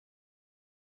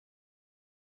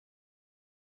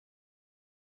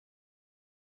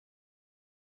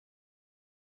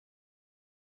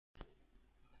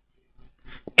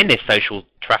In this social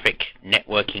traffic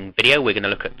networking video, we're going to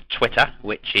look at Twitter,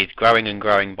 which is growing and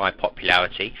growing by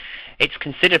popularity. It's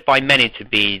considered by many to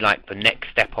be like the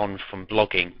next step on from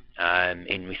blogging,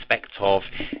 in respect of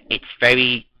its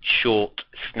very short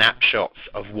snapshots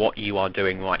of what you are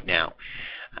doing right now.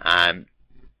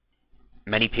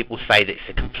 Many people say that it's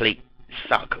a complete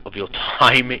suck of your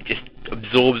time. It just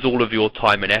absorbs all of your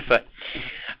time and effort.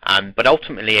 But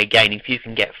ultimately, again, if you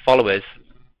can get followers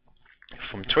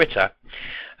from Twitter,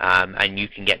 and you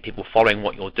can get people following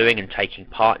what you're doing and taking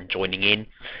part and joining in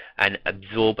and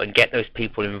absorb and get those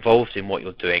people involved in what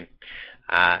you're doing,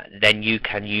 then you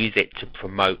can use it to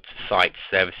promote sites,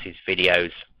 services, videos,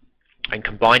 and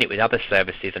combine it with other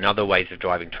services and other ways of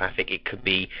driving traffic. It could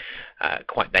be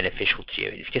quite beneficial to you.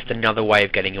 It's just another way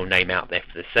of getting your name out there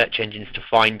for the search engines to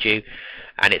find you,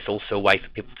 and it's also a way for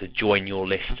people to join your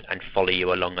list and follow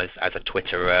you along as a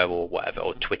Twitterer or whatever,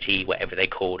 or Twitty, whatever they're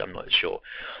called, I'm not sure.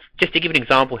 Just to give an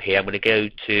example here, I'm going to go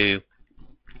to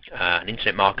an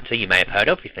internet marketer you may have heard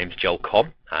of. His name's Joel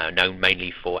Comm, known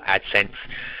mainly for AdSense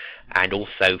and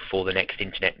also for The Next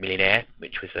Internet Millionaire,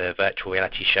 which was a virtual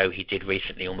reality show he did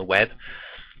recently on the web.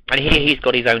 And here he's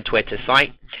got his own Twitter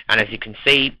site, and as you can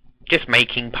see, just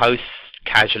making posts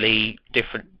casually,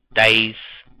 different days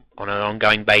on an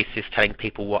ongoing basis, telling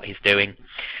people what he's doing,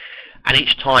 and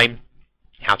each time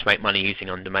how to make money using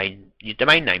your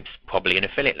domain names, probably an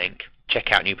affiliate link.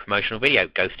 Check out a new promotional video,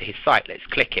 goes to his site, let's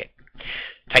click it.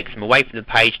 Takes them away from the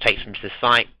page, takes them to the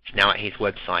site, it's now at his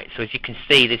website. So as you can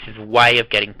see, this is a way of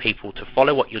getting people to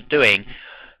follow what you're doing,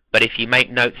 but if you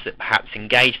make notes that perhaps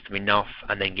engage them enough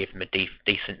and then give them a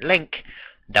decent link,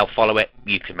 they'll follow it,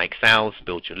 you can make sales,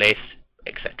 build your list,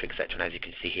 etc, etc. And as you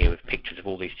can see here with pictures of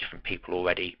all these different people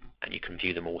already, and you can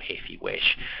view them all here if you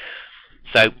wish.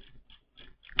 So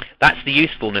that's the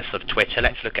usefulness of Twitter.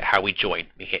 Let's look at how we join.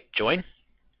 We hit join.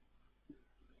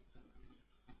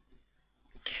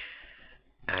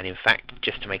 And in fact,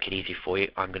 just to make it easy for you,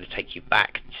 I'm going to take you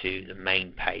back to the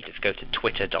main page. Let's go to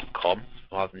twitter.com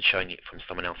rather than showing it from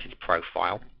someone else's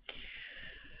profile.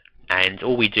 And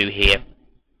all we do here,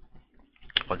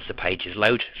 once the page is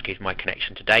loaded, excuse my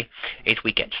connection today, is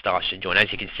we get started and join.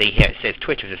 As you can see here, it says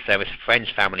Twitter is a service for friends,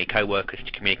 family, co-workers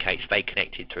to communicate, stay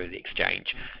connected through the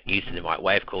exchange. Used in the right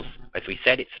way, of course, as we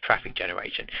said, it's a traffic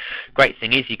generation. Great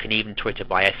thing is you can even Twitter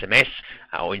by SMS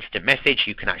or instant message.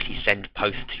 You can actually send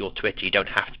posts to your Twitter. You don't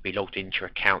have to be logged into your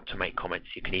account to make comments.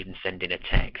 You can even send in a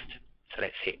text. So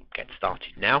let's hit get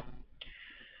started now.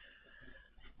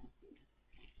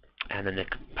 And then the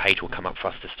page will come up for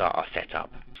us to start our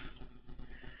setup.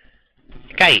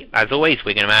 Okay, as always,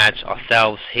 we're going to add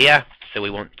ourselves here. So we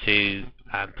want to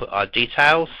put our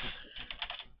details.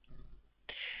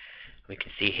 We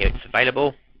can see here it's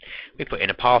available. We put in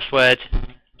a password,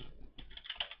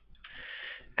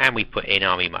 and we put in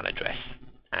our email address,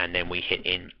 and then we hit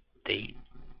in the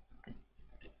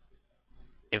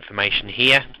information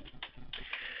here,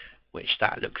 which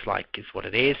that looks like is what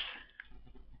it is,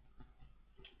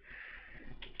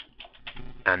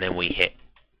 and then we hit,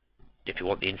 if you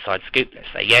want the inside scoop, let's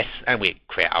say yes, and we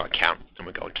create our account, and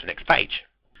we go on to the next page.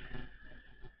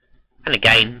 And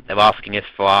again, they're asking us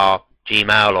for our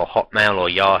Gmail or Hotmail or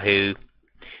Yahoo,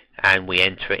 and we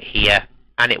enter it here,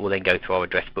 and it will then go through our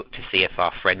address book to see if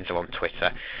our friends are on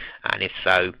Twitter, and if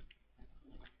so,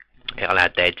 it'll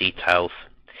add their details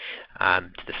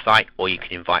to the site, or you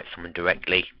can invite someone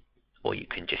directly, or you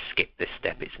can just skip this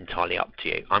step. It's entirely up to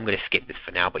you. I'm going to skip this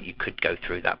for now, but you could go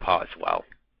through that part as well.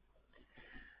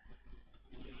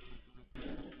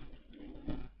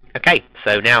 Okay,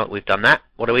 so now that we've done that,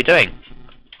 what are we doing?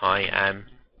 I am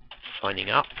signing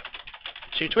up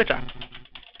to Twitter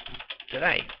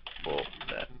today for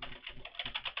the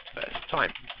first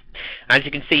time. As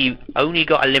you can see, you've only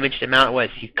got a limited amount of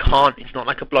words. You can't, it's not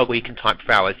like a blog where you can type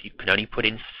for hours. You can only put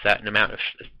in a certain amount of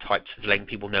types of letting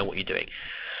people know what you're doing.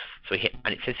 So we hit,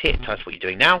 and it says here, tell us what you're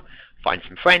doing now, find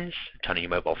some friends, turn on your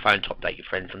mobile phone to update your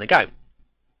friends on the go.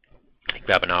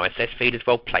 Grab an RSS feed as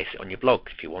well, place it on your blog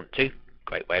if you want to.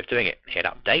 Great way of doing it. Hit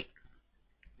update.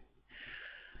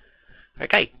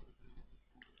 Okay.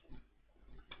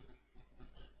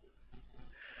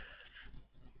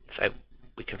 So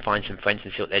we can find some friends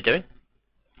and see what they're doing.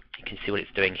 You can see what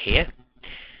it's doing here.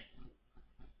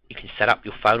 You can set up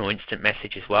your phone or instant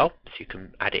message as well, so you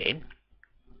can add it in.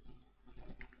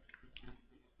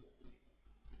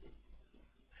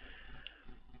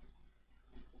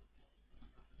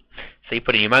 So you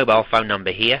put in your mobile phone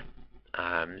number here.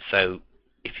 So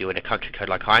if you're in a country code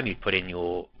like I am, you put in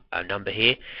your number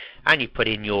here, and you put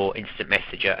in your instant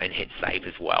messenger and hit save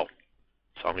as well.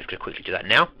 So I'm just going to quickly do that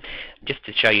now. Just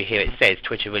to show you here, it says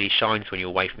Twitter really shines when you're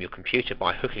away from your computer.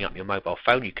 By hooking up your mobile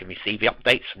phone, you can receive the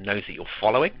updates from those that you're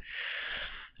following,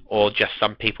 or just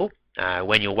some people.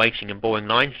 When you're waiting in boring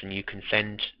lines, and you can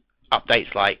send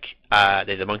updates like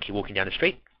there's a monkey walking down the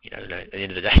street. You know, at the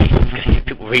end of the day, it's going to get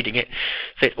people reading it.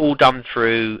 So it's all done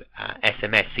through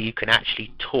SMS, so you can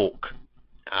actually talk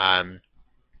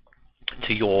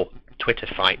to your Twitter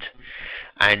site.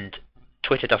 And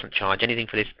Twitter doesn't charge anything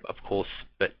for this, of course,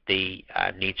 but they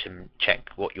need to check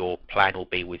what your plan will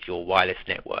be with your wireless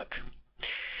network.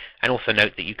 And also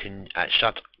note that you can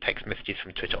shut text messages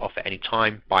from Twitter off at any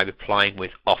time by replying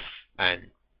with off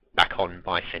and back on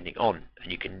by sending on.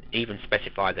 And you can even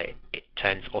specify that it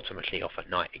turns automatically off at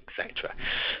night, etc.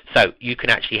 So you can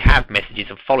actually have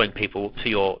messages of following people to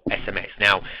your SMS.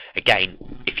 Now, again,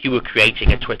 if you were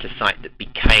creating a Twitter site that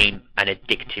became an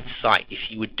addictive site, if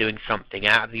you were doing something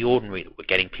out of the ordinary that were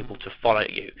getting people to follow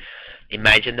you,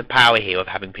 imagine the power here of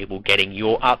having people getting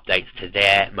your updates to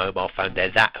their mobile phone.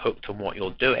 They're that hooked on what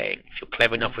you're doing. If you're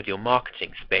clever enough with your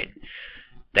marketing spin,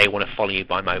 they want to follow you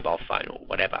by mobile phone or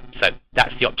whatever. So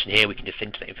that's the option here. We can just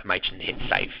enter the information and hit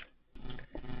save.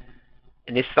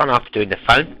 In this one, after doing the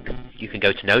phone, you can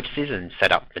go to notices and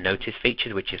set up the notice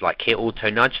feature, which is like here, auto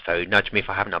nudge. So nudge me if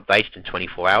I haven't updated in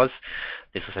 24 hours.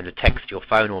 This will send a text to your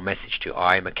phone or message to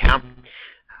your IM account.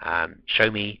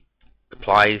 Show me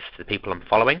replies to the people I'm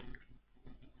following.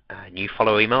 New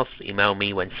follow emails, email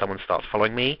me when someone starts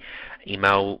following me,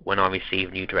 email when I receive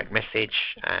a new direct message,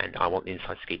 and I want the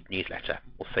Inside Scoop newsletter.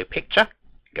 Also picture,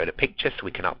 go to picture so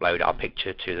we can upload our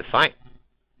picture to the site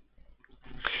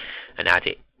and add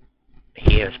it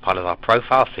here as part of our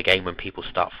profile. So again, when people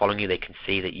start following you, they can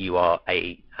see that you are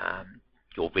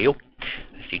you're real.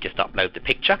 So you just upload the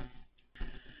picture.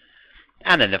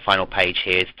 And then the final page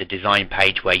here is the design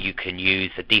page, where you can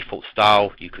use the default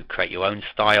style. You could create your own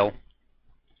style.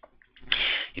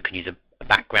 You can use a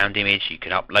background image, you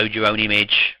can upload your own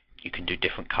image, you can do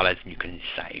different colors, and you can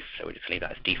save. So we'll just leave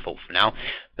that as default for now,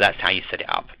 but that's how you set it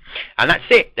up. And that's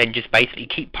it. Then just basically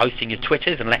keep posting your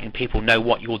Twitters and letting people know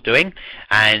what you're doing,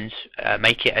 and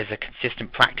make it as a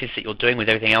consistent practice that you're doing with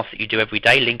everything else that you do every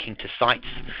day, linking to sites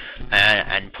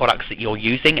and products that you're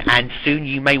using. And soon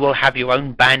you may well have your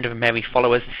own band of merry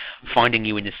followers finding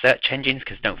you in the search engines,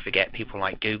 because don't forget, people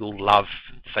like Google love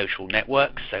social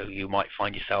networks, so you might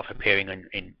find yourself appearing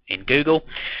in Google.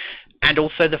 And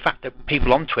also the fact that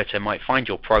people on Twitter might find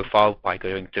your profile by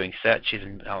doing searches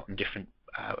and different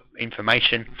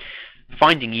information,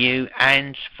 finding you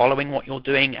and following what you're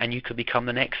doing, and you could become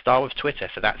the next star of Twitter.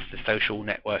 So that's the social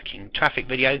networking traffic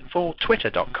video for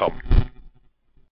Twitter.com.